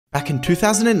Back in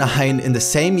 2009, in the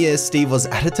same year Steve was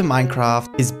added to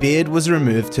Minecraft, his beard was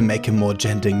removed to make him more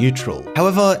gender neutral.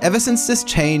 However, ever since this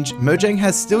change, Mojang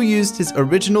has still used his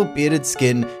original bearded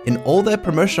skin in all their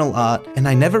promotional art, and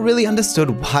I never really understood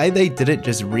why they didn't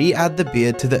just re-add the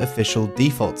beard to the official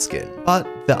default skin. But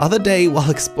the other day, while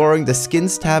exploring the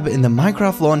skins tab in the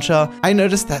Minecraft launcher, I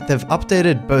noticed that they've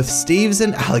updated both Steve's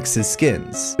and Alex's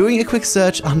skins. Doing a quick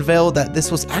search unveiled that this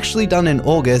was actually done in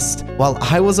August while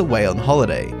I was away on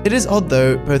holiday. It is odd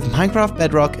though, both Minecraft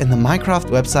Bedrock and the Minecraft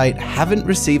website haven't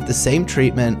received the same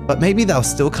treatment, but maybe they'll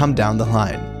still come down the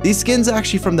line. These skins are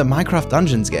actually from the Minecraft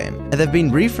Dungeons game, and they've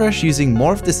been refreshed using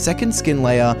more of the second skin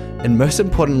layer, and most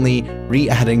importantly,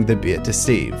 re-adding the beard to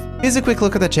Steve. Here's a quick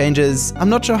look at the changes. I'm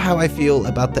not sure how I feel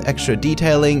about the extra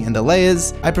detailing and the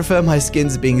layers. I prefer my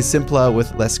skins being simpler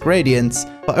with less gradients,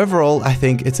 but overall I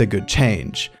think it's a good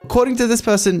change. According to this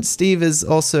person, Steve is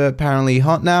also apparently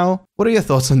hot now. What are your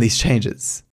thoughts on these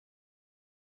changes?